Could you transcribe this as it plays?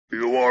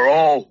You are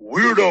all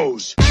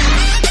weirdos.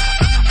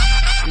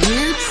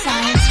 Weird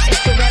science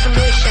is the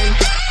revolution.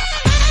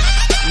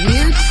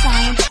 Weird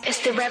science is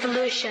the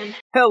revolution.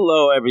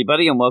 Hello,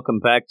 everybody, and welcome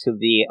back to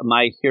the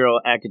My Hero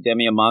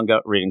Academia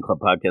Manga Reading Club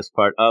podcast,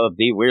 part of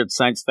the Weird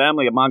Science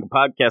family, a manga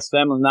podcast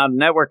family, not a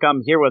network.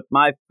 I'm here with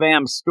my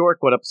fam, Stork.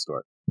 What up,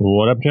 Stork?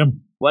 What up,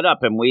 Jim? What up?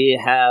 And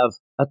we have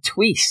a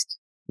twist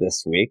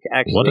this week.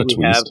 Actually,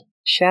 we have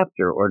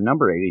chapter or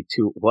number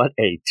 82. What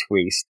a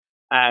twist.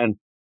 And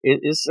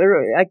is there,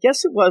 I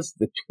guess it was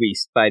the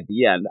twist by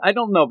the end. I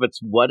don't know if it's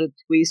what a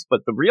twist,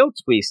 but the real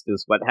twist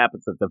is what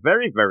happens at the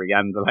very, very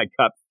end that I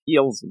got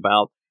feels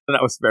about. And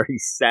that was very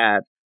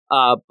sad.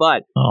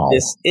 But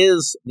This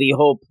is the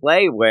whole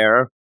play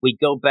where we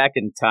go back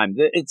in time.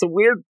 It's a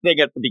weird thing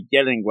at the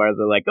beginning where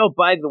they're like, oh,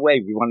 by the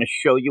way, we want to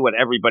show you what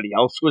everybody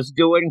else was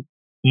doing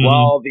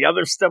while the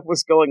other stuff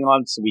was going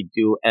on. So we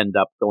do end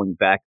up going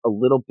back a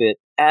little bit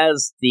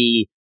as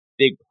the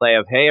big play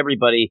of, hey,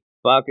 everybody,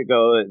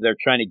 Bakugo, they're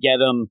trying to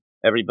get him.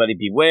 Everybody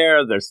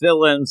beware. There's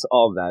villains,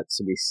 all that.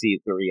 So we see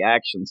the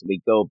reactions.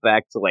 We go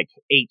back to like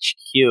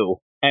HQ.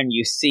 And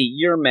you see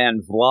your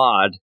man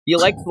Vlad. You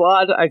like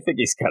Vlad? I think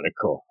he's kind of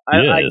cool. I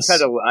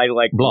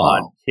like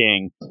Vlad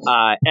King.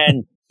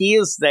 And he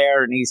is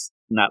there, and he's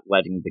not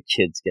letting the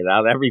kids get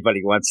out.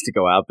 Everybody wants to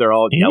go out. They're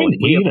all yelling.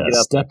 Ida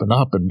stepping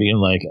up and being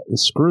like,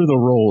 "Screw the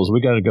rules.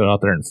 We got to go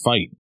out there and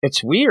fight."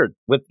 It's weird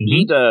with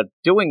Ida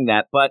doing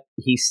that, but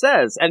he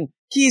says, and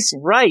he's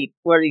right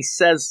where he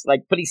says,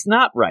 like, but he's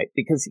not right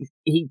because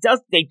he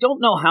does. They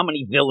don't know how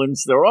many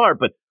villains there are,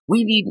 but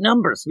we need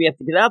numbers. We have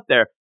to get out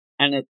there.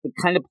 And the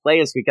kind of play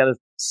is we got to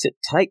sit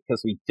tight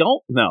because we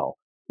don't know.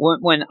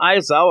 When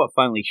Aizawa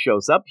finally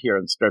shows up here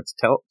and starts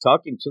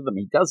talking to them,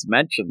 he does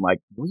mention, like,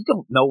 we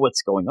don't know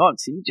what's going on.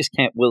 So you just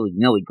can't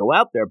willy-nilly go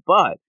out there.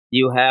 But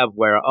you have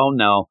where, oh,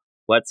 no,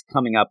 what's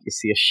coming up? You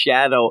see a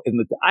shadow in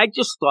the... I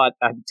just thought,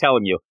 I'm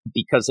telling you,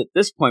 because at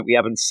this point we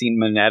haven't seen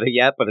Mineta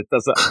yet, but it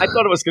doesn't... I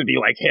thought it was going to be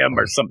like him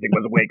or something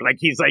with a wig. Like,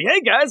 he's like, hey,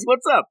 guys,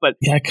 what's up? But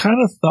yeah, I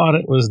kind of thought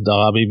it was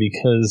Dabi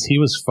because he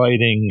was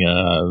fighting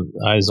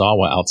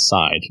Aizawa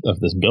outside of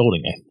this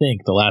building, I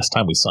think, the last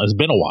time we saw. It's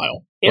been a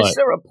while. Is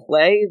there a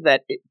play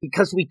that...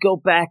 because we go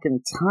back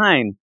in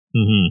time...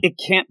 It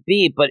can't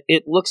be, but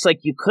it looks like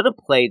you could have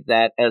played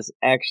that as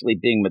actually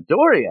being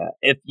Midoriya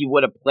if you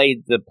would have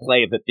played the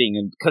play of it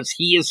being because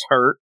he is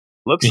hurt.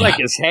 Looks like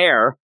his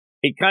hair.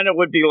 He kind of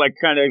would be like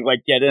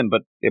get in,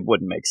 but it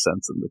wouldn't make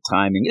sense in the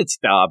timing. It's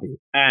Dabi,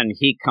 and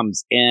he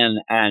comes in,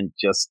 and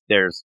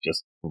there's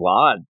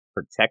Vlad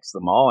protects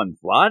them all, and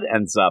Vlad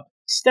ends up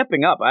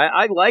stepping up.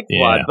 I like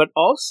Vlad, but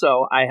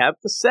also I have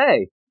to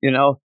say,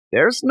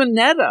 there's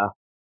Mineta,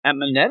 and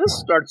Mineta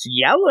starts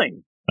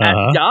yelling.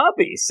 And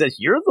Dabi says,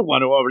 you're the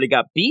one who already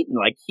got beaten.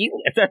 Like,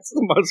 that's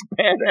the most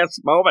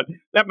badass moment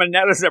that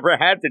Mineta's ever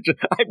had.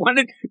 I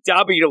wanted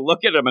Dabi to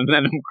look at him and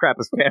then him crap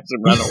his pants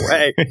and run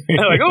away.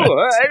 And I'm like, oh,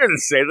 I didn't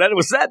say that. It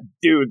was that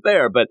dude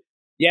there. But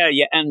yeah,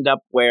 you end up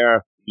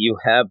where you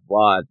have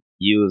Vlad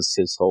use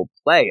his whole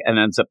play and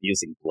ends up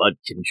using blood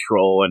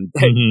control. And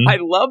I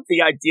love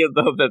the idea,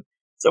 though, that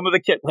some of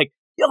the kids, like,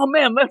 oh,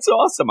 man, that's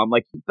awesome. I'm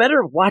like, you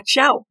better watch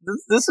out.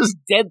 This is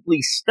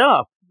deadly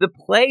stuff. The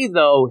play,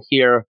 though,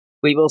 here,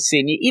 we will see,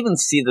 and you even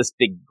see this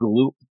big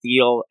gloop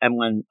deal, and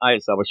when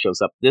Aizawa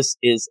shows up, this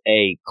is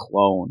a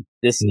clone.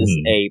 This is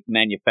a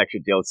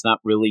manufactured deal. It's not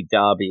really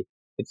Dabi,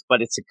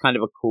 but it's a kind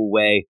of a cool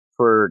way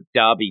for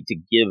Dabi to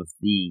give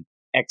the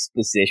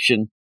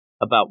exposition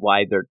about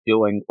why they're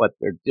doing what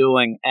they're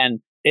doing.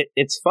 And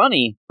it's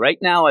funny, right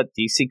now at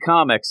DC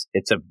Comics,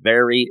 it's a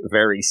very,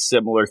 very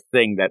similar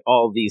thing that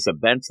all these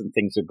events and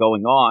things are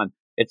going on.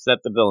 It's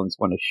that the villains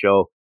want to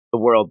show the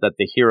world that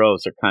the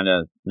heroes are kind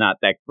of not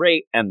that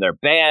great and they're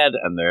bad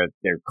and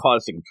they're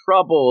causing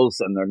troubles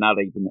and they're not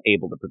even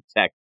able to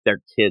protect their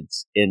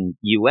kids in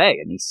UA.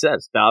 And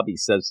Dabi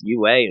says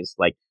UA is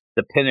like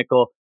the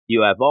pinnacle.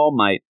 You have All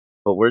Might,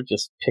 but we're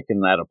just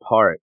picking that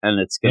apart, and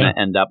it's going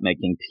to end up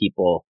making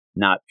people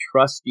not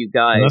trust you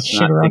guys. And that's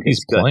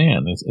Shigaraki's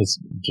plan. It's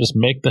just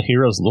make the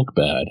heroes look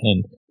bad,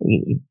 and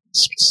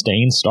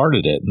Stain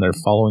started it, and they're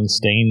following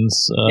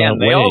Stain's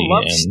and they way. all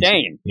love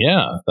Stain.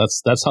 Yeah,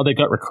 that's how they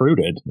got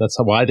recruited. That's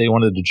why they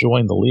wanted to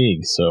join the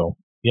league. So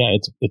yeah,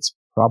 it's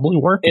probably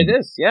working. It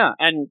is, yeah,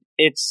 and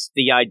it's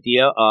the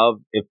idea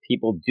of if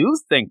people do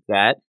think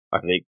that,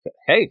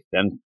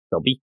 then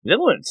they'll be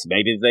villains.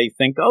 Maybe they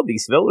think, oh,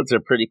 these villains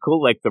are pretty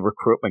cool. Like the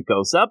recruitment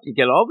goes up, you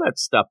get all that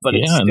stuff. But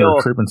it's still, and the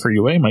recruitment for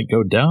UA might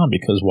go down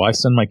because why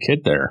send my kid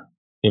there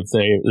if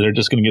they're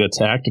just going to get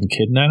attacked and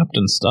kidnapped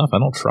and stuff? I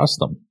don't trust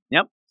them.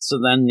 Yep. So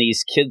then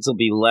these kids will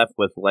be left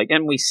with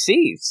and we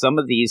see some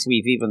of these,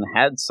 we've even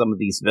had some of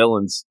these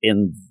villains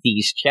in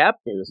these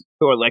chapters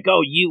who are like, oh,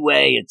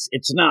 UA,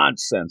 it's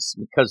nonsense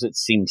because it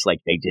seems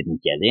like they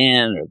didn't get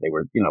in or they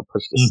were,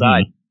 pushed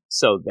aside.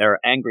 So they're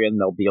angry, and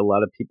there'll be a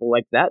lot of people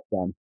like that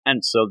then.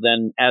 And so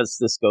then as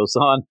this goes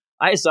on,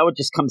 Aizawa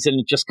just comes in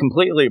and just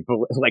completely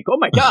like, oh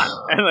my God.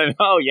 And then,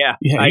 oh yeah,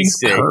 he's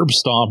curb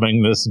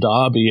stomping this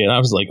Dabi. And I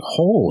was like,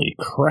 holy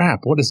crap,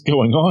 what is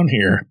going on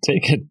here?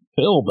 Take a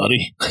pill,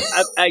 buddy.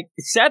 I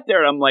sat there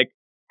and I'm like,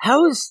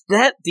 how is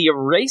that the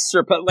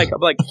eraser? But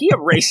I'm like, he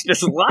erased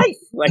his life.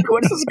 Like,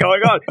 what is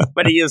going on?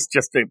 But he is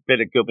just a bit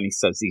of goop, and he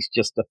says he's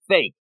just a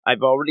fake.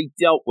 I've already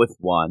dealt with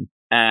one,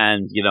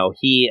 and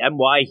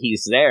why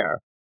he's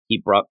there.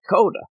 He brought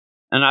Coda,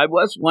 and I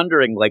was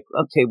wondering, like,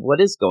 okay, what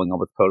is going on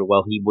with Coda?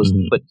 Well, he was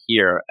put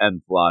here,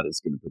 and Vlad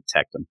is going to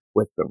protect him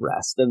with the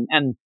rest.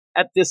 And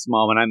at this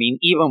moment, I mean,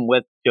 even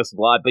with just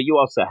Vlad, but you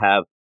also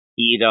have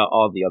Ida,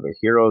 all the other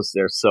heroes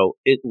there, so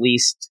at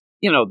least.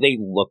 They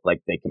look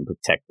like they can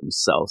protect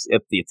themselves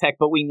if the attack,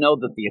 but we know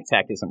that the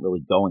attack isn't really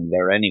going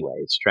there anyway.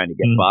 It's trying to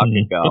get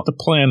Bakugo. But the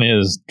plan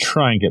is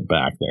try and get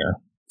back there.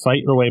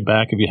 Fight your way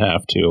back if you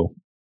have to,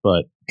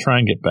 but try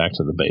and get back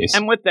to the base.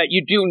 And with that,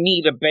 you do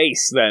need a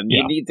base then.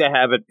 You need to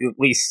have it at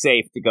least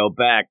safe to go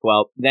back.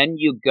 Well, then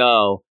you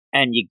go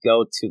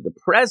to the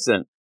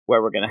present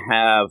where we're going to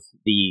have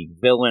the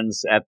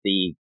villains at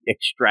the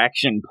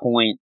extraction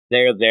point.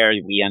 They're there.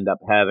 We end up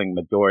having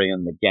Midoriya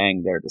and the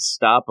gang there to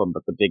stop them.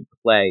 But the big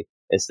play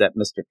is that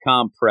Mr.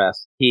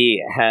 Compress,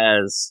 he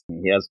has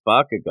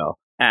Bakugo.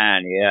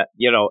 And,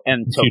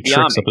 and a few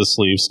tricks up his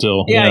sleeve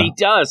still. Yeah, he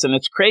does. And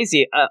it's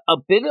crazy. A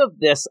bit of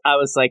this, I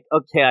was like,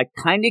 okay, I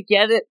kind of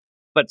get it.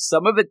 But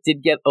some of it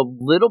did get a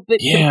little bit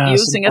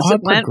confusing as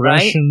it went,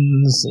 right?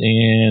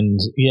 And,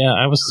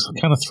 I was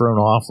kind of thrown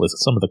off with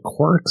some of the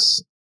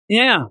quirks.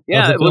 Yeah,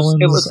 it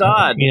was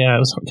odd. It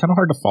was kind of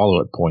hard to follow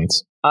at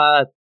points.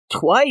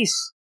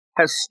 Twice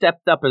has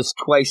stepped up his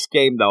Twice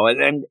game, though,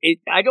 and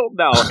I don't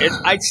know.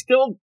 I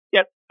still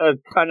get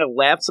kind of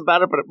laughs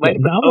about it, but it might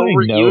have been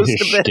overused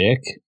a bit.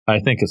 Shtick, I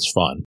think it's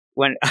fun.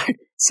 When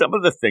some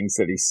of the things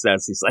that he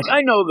says, he's like,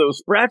 "I know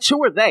those brats.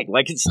 Who are they?"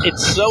 Like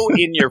it's so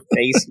in your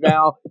face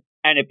now,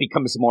 and it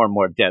becomes more and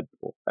more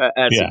Deadpool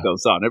as it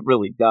goes on. It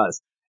really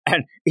does.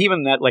 And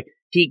even that, like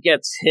he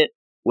gets hit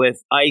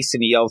with ice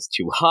and he yells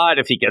too hot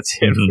if he gets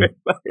hit with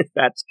it.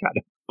 That's kind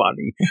of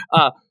funny.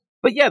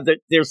 But yeah,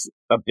 there's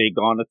a big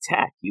on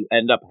attack. You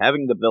end up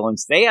having the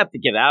villains. They have to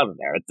get out of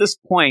there. At this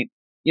point,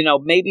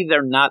 maybe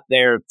they're not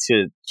there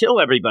to kill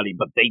everybody,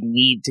 but they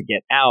need to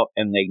get out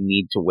and they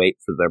need to wait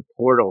for their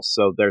portal.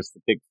 So there's the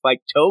big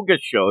fight. Toga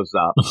shows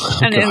up.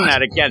 And in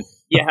that, again,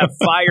 you have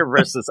fire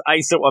versus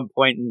ice at one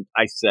point. And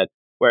I said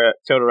where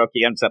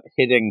Todoroki ends up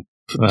hitting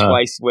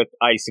twice with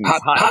ice and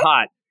he's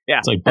hot. Yeah.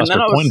 It's like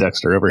Buster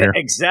Poindexter over here.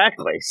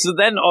 Exactly. So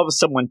then all of a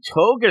sudden when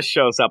Toga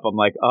shows up, I'm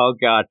like, oh,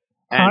 God.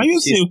 And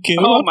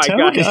oh my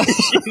God,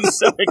 she's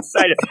so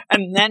excited.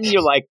 And then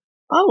you're like,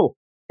 oh,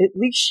 at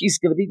least she's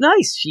going to be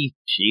nice.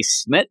 She's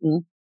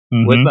smitten.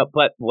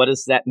 But what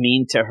does that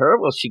mean to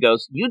her? Well, she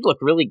goes, you'd look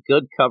really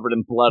good covered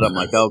in blood. I'm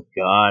like, oh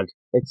God,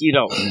 like, you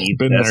don't need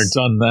Been this.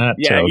 there, done that.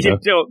 Yeah, Toga. you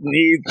don't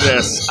need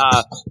this.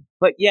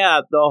 But yeah,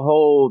 the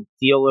whole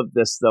deal of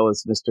this, though,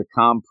 is Mr.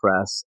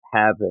 Compress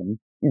having,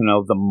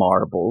 the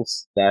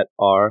marbles that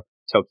are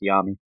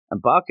Tokiyami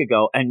and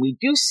Bakugo, and we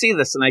do see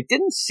this, and I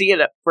didn't see it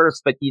at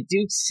first, but you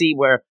do see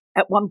where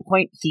at one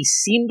point he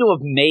seemed to have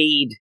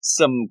made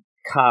some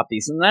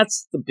copies, and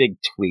that's the big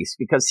twist,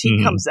 because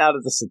he comes out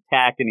of this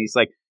attack and he's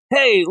like,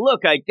 hey,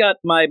 look, I got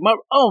my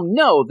oh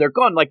no, they're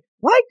gone. Like,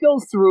 why go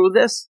through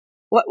this?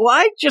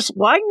 Why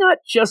not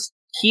just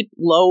keep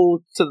low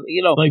to,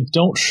 like,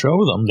 don't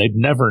show them, they'd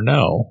never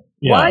know.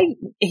 Why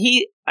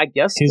I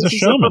guess he's a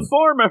showman. A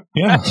performer.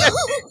 Yeah.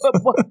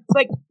 But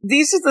like,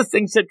 these are the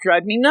things that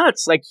drive me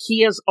nuts. Like,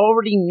 he has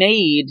already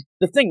made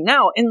the thing.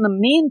 Now, in the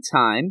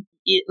meantime,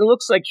 it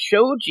looks like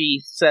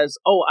Shoji says,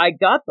 oh, I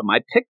got them. I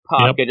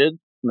pickpocketed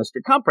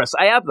Mr. Compress.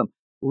 I have them.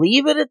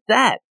 Leave it at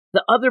that.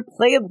 The other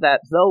play of that,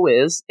 though,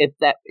 is if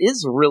that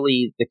is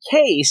really the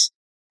case,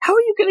 how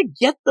are you going to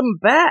get them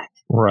back?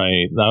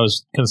 Right. I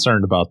was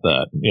concerned about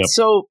that. Yep.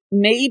 So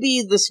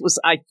maybe this was,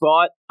 I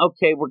thought,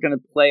 okay, we're going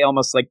to play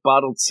almost like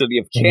Bottled City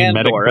of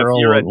Candor. If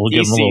you're a we'll DC.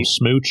 give them a little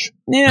smooch.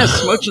 Yeah,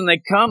 smooch and they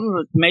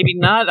come. Maybe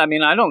not. I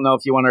mean, I don't know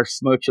if you want to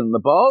smooch in the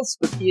balls,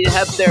 but you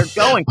have their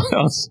going.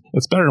 Well,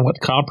 it's better than what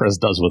Compress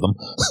does with them.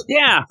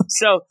 Yeah.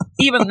 So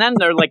even then,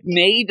 they're like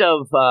made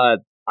of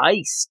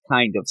ice,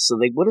 kind of. So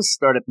they would have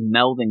started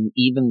melting.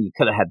 Even you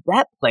could have had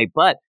that play,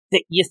 but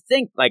that you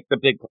think like the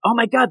big, oh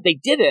my God, they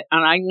did it.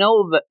 And I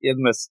know that in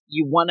this,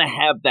 you want to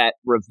have that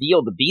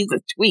reveal to be the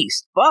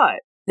twist,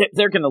 but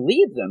they're going to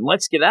leave them.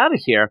 Let's get out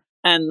of here.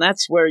 And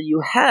that's where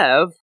you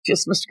have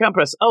just Mr.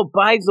 Compress. Oh,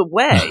 by the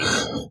way,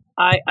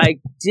 I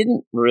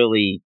didn't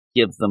really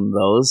give them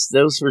those.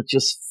 Those were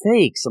just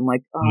fakes. I'm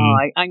like,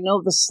 I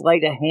know the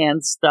sleight of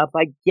hand stuff.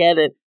 I get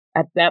it.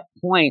 At that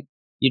point,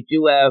 you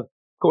do have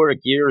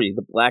Korigiri,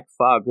 the Black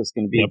Fog, is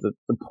going to be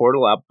the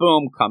portal out.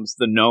 Boom, comes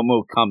the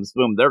Nomu, comes,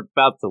 boom. They're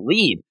about to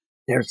leave.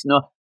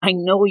 I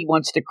know he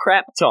wants to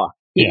crap talk.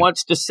 He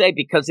wants to say,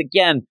 because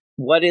again,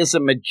 what is a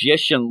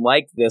magician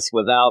like this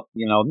without,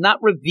 not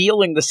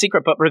revealing the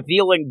secret, but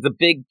revealing the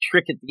big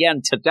trick at the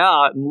end,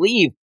 ta-da, and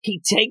leave?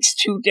 He takes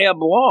too damn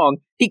long.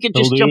 He could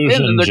just jump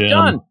in and they're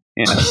done.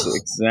 Yes,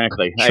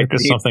 exactly. Trick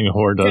is something a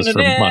whore does for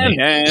money.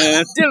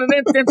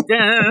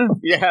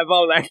 You have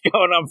all that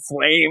going on,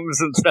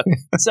 flames and stuff.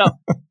 So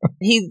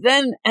he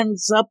then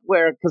ends up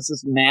where, because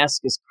his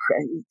mask is,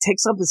 he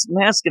takes off his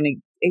mask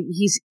and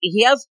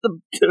he has the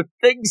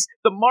things,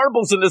 the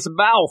marbles in his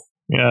mouth.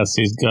 Yes,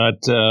 he's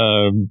got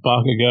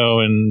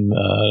Bakugo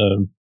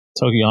and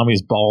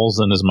Tokiyami's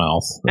balls in his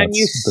mouth. That's and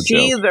you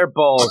see their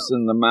balls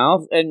in the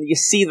mouth, and you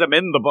see them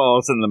in the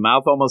balls in the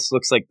mouth. Almost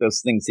looks like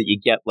those things that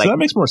you get. Like, so that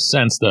makes more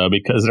sense, though,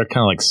 because they're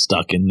kind of like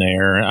stuck in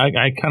there.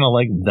 I kind of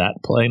like that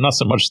play. Not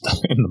so much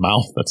in the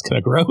mouth. That's kind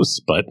of gross,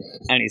 but...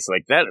 And he's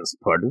like, that is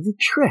part of the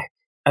trick.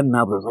 And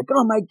now they're like,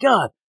 oh my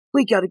God,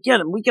 we got to get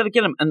him. We got to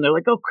get him. And they're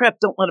like, oh crap,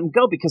 don't let him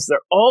go, because they're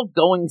all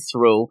going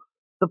through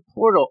the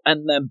portal.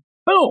 And then,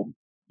 boom,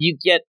 you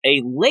get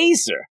a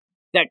laser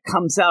that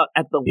comes out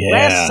at the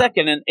last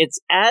second, and it's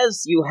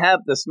as you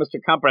have this Mr.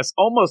 Compress,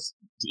 almost,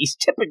 he's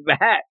tipping the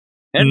hat,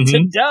 and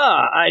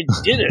ta-da, I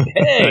did it,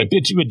 hey! I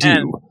bid you adieu.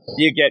 And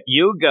you get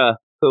Yuga,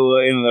 who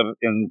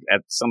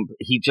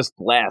he just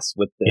blasts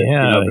with the,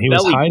 the he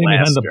was hiding blaster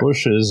behind the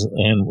bushes,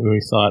 and we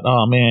thought,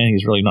 oh man,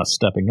 he's really not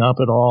stepping up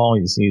at all,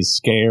 he's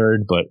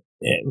scared, but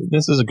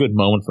this is a good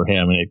moment for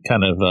him, and it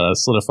kind of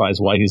solidifies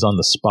why he's on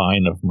the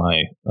spine of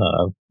my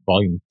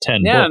Volume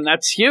 10 Yeah, book. And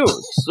that's huge.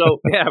 So,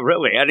 yeah,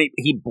 really. And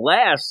he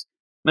blasts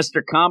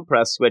Mr.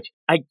 Compress, which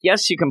I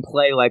guess you can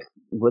play like,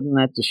 wouldn't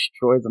that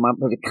destroy them up?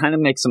 But it kind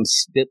of makes them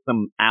spit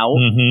them out.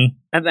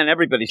 And then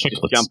everybody's just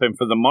jumping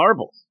for the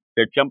marbles.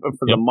 They're jumping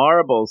for the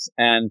marbles.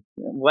 And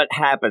what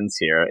happens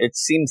here? It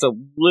seems a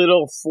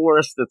little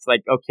forced. It's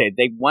like, okay,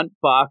 they want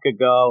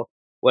Bakugo.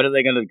 What are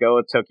they going to go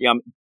with Tokiyami?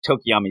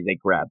 Tokiyami, they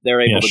grab.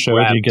 They're able to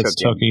grab Shoji gets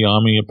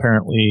Tokiyami.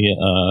 Apparently,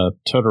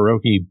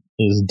 Todoroki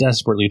is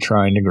desperately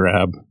trying to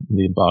grab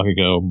the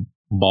Bakugo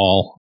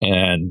ball,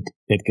 and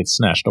it gets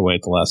snatched away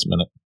at the last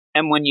minute.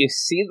 And when you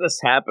see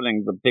this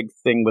happening, the big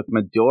thing with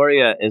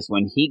Midoriya is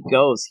when he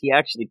goes, he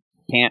actually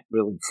can't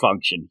really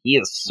function. He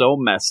is so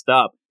messed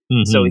up.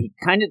 So he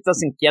kind of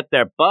doesn't get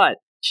there, but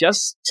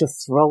just to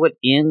throw it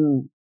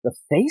in the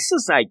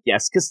faces, I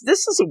guess, because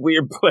this is a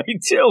weird play,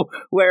 too,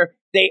 where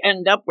they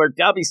end up where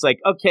Dabi's like,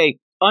 okay,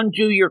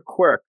 undo your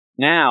quirk.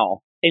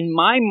 Now, in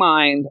my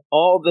mind,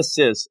 all this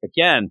is,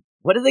 again,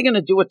 what are they going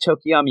to do with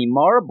Tokiyami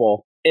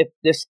Marble if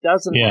this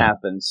doesn't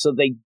happen? So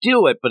they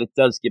do it, but it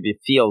does give you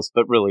feels.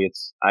 But really,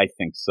 it's, I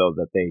think, so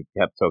that they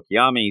have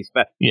Tokiyami.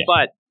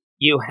 But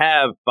you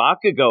have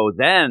Bakugo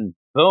then,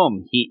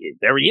 boom,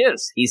 there he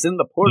is. He's in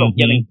the portal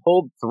getting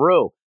pulled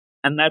through.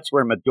 And that's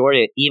where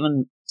Midoriya,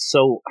 even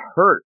so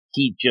hurt,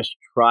 he just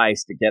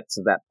tries to get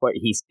to that point.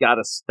 He's got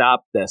to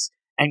stop this.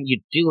 And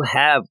you do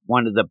have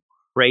one of the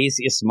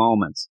craziest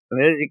moments.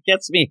 It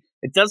gets me,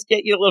 it does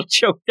get you a little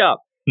choked up.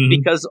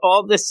 Because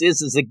all this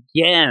is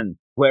again,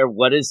 where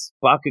what is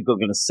Bakugo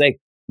going to say?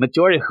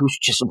 Midoriya, who's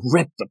just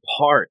ripped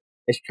apart,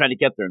 is trying to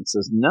get there and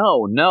says,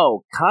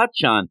 no,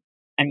 Kachan.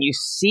 And you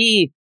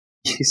see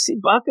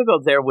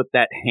Bakugo there with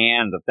that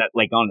hand of that,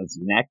 like, on his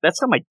neck.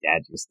 That's how my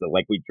dad used to,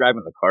 like, we'd drive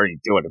in the car and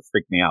he'd do it. It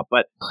freaked me out.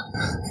 But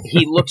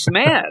he looks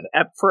mad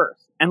at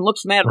first. And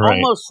looks mad,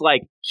 almost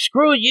like,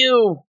 screw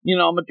you,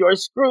 Midoriya,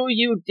 screw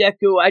you,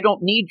 Deku, I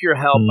don't need your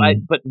help.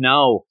 But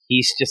no,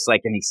 he's just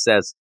like, and he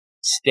says,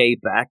 stay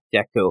back,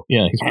 Deku.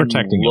 Yeah, he's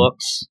protecting him.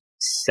 Looks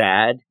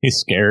sad. He's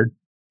scared.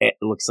 It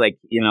looks like,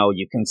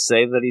 you can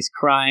say that he's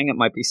crying. It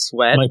might be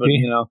sweat, but,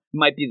 it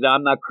might be that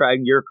I'm not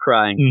crying, you're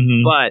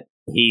crying. But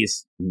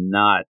he's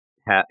not,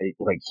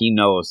 like, he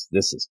knows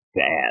this is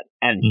bad.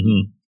 And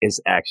he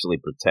is actually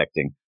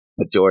protecting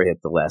Midoriya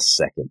at the last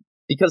second.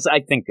 Because I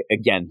think,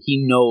 again,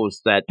 he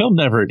knows that he'll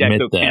never admit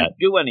Deku that. Can't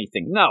do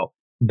anything. No.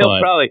 He'll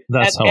probably,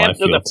 that's how after I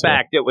feel the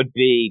fact, it would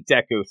be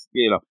Deku,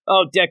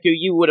 oh, Deku,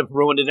 you would have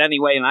ruined it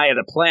anyway, and I had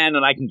a plan,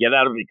 and I can get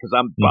out of it because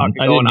I'm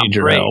Bakugo. I didn't need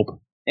your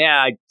help.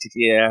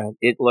 Yeah,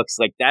 it looks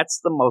like that's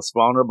the most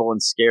vulnerable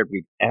and scared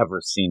we've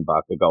ever seen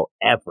Bakugo,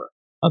 ever.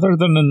 Other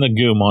than in the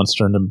goo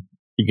monster in the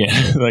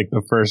beginning, like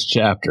the first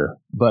chapter.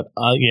 But,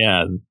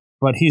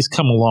 but he's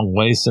come a long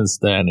way since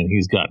then, and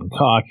he's gotten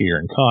cockier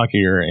and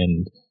cockier,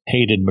 and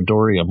hated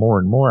Midoriya more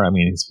and more. I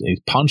mean, he's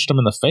punched him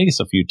in the face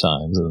a few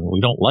times, and we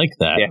don't like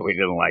that. Yeah, we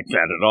didn't like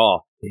that at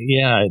all.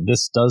 Yeah,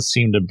 this does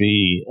seem to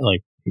be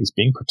like he's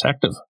being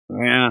protective.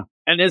 Yeah,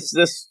 and is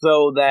this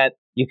so that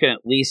you can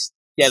at least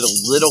get a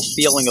little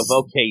feeling of,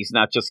 okay, he's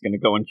not just going to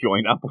go and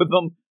join up with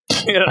them?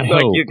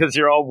 Because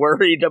you're all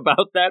worried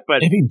about that.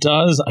 But if he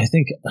does, I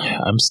think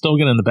I'm still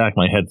going to in the back of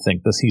my head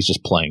think this he's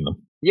just playing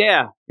them.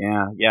 Yeah.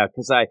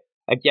 Because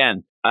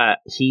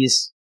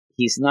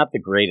he's not the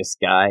greatest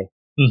guy.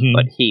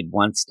 But he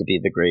wants to be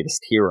the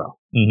greatest hero.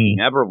 He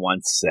never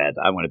once said,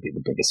 I want to be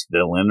the biggest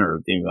villain,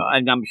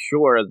 and I'm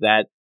sure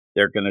that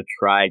they're going to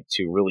try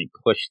to really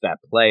push that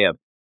play of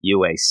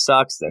UA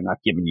sucks, they're not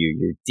giving you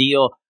your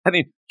deal. I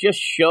mean, just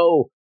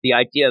show the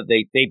idea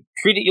they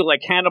treated you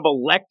like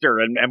Hannibal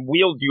Lecter and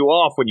wheeled you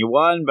off when you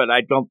won, but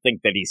I don't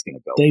think that he's going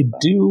to go. They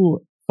do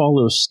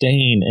follow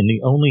Stain, and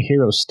the only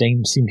hero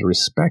Stain seemed to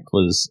respect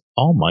was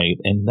All Might,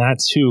 and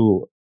that's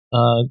who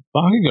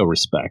Bakugo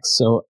respects.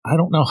 So I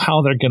don't know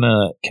how they're going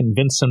to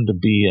convince him to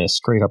be a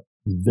straight up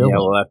villain. Yeah,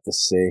 we'll have to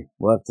see.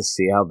 We'll have to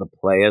see how the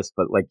play is.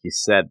 But like you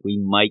said, we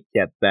might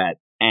get that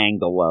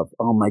angle of,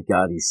 oh my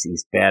God,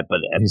 he's bad.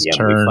 But at he's the end,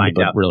 turned, we find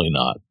but out really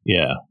not.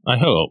 Yeah, I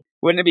hope.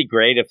 Wouldn't it be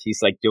great if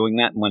he's like doing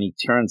that, and when he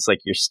turns, like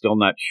you're still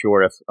not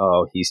sure if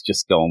he's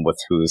just going with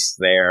who's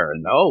there,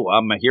 and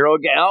I'm a hero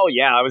again. Oh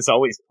yeah, I was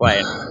always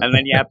playing, and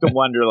then you have to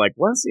wonder like,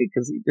 was he?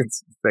 Because he did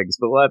some things,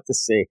 but we'll have to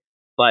see.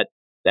 But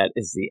that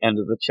is the end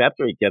of the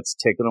chapter. He gets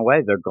taken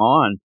away. They're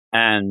gone,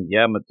 and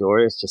yeah,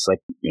 Midoriya's just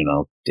like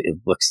it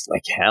looks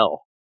like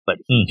hell. But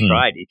he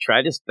tried. He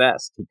tried his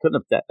best. He couldn't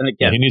have done. And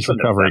again, he needs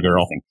recovery,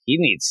 girl. Anything. He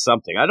needs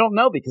something. I don't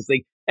know because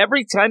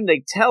every time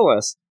they tell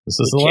us. This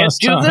is the last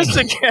time. Can't do this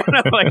again.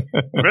 I'm like,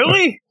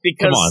 really?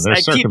 Because come on,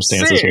 there's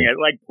circumstances keep seeing here. it.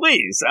 Like,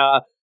 please.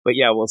 But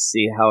yeah, we'll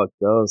see how it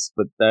goes.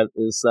 But that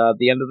is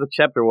the end of the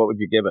chapter. What would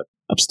you give it?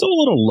 I'm still a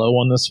little low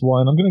on this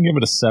one. I'm going to give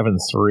it a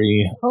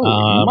 7-3.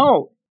 Holy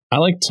moly. I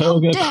like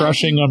Toga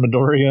crushing on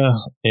Midoriya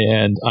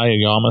and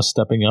Aoyama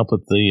stepping up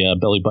with the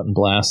belly button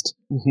blast.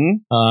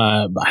 Mm-hmm.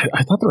 I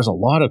thought there was a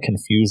lot of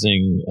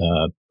confusing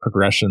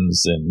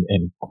progressions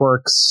and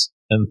quirks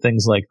and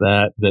things like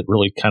that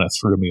really kind of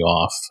threw me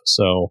off.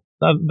 So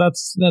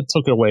that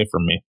took it away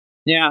from me.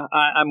 Yeah,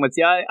 I'm with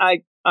you.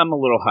 I'm a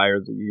little higher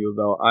than you,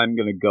 though. I'm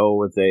going to go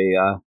with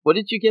a... what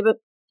did you give it?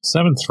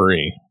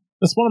 7-3.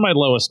 It's one of my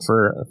lowest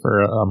for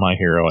My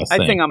Hero, I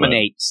think. I think I'm an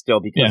 8 still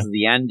because of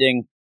the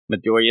ending.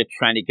 Midoriya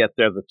trying to get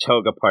there. The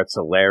Toga part's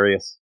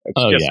hilarious.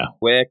 It's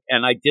quick.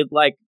 And I did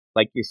like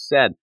you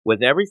said,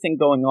 with everything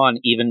going on,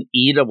 even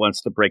Ida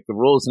wants to break the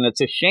rules. And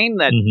it's a shame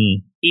that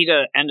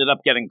Ida ended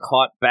up getting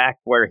caught back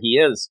where he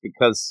is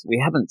because we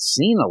haven't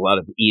seen a lot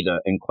of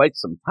Ida in quite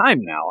some time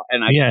now.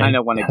 And I kind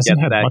of want to get that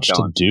going. Hasn't had much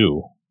to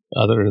do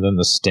other than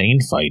the Stain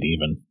fight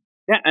even.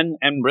 Yeah,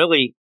 and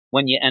really,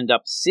 when you end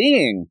up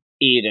seeing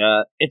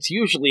Ida, it's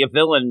usually a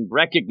villain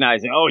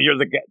recognizing, you're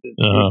the guy.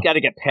 You've got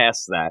to get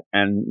past that.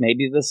 And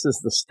maybe this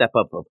is the step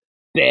up of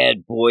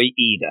bad boy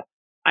Ida.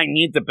 I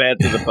need the bad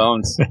to the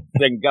bones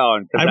thing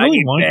going. I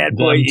really want them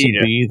to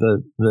be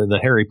the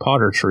Harry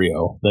Potter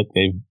trio that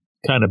they've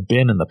kind of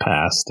been in the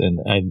past,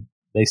 and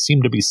they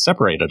seem to be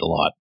separated a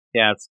lot.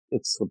 Yeah,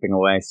 it's slipping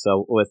away.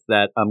 So with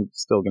that, I'm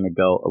still going to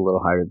go a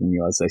little higher than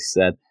you, as I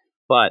said.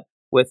 But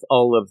with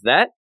all of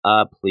that,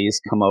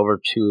 please come over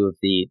to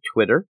the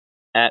Twitter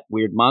at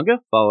Weird Manga.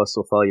 Follow us,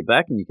 we'll follow you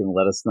back, and you can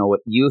let us know what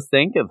you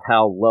think of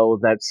how low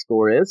that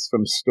score is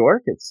from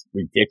Stork. It's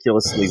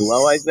ridiculously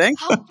low, I think.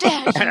 How dare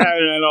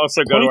you? And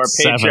also go to our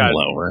Patreon.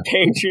 Lower.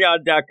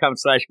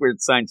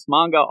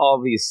 Patreon.com/WeirdScienceManga. All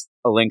these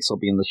links will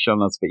be in the show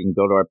notes, but you can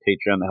go to our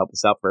Patreon to help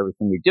us out for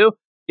everything we do.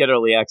 Get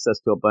early access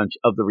to a bunch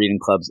of the reading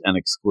clubs and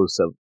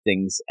exclusive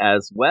things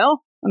as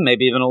well. And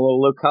maybe even a little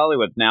Luke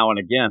Hollywood now and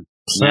again.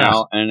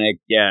 Now and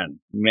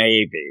again,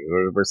 maybe.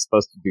 We're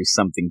supposed to do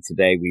something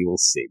today. We will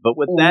see. But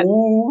with that,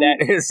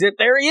 that is it.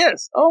 There he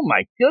is. Oh,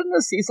 my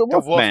goodness. He's a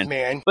wolf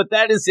man. But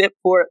that is it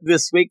for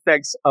this week.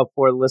 Thanks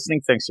for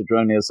listening. Thanks for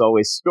joining us,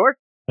 always, Stork.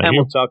 And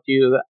we'll talk to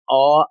you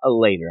all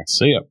later.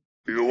 See ya.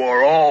 You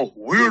are all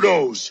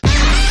weirdos.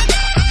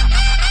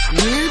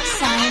 Weird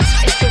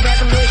science is the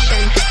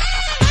revolution.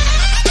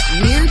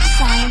 Weird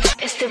science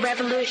is the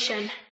revolution.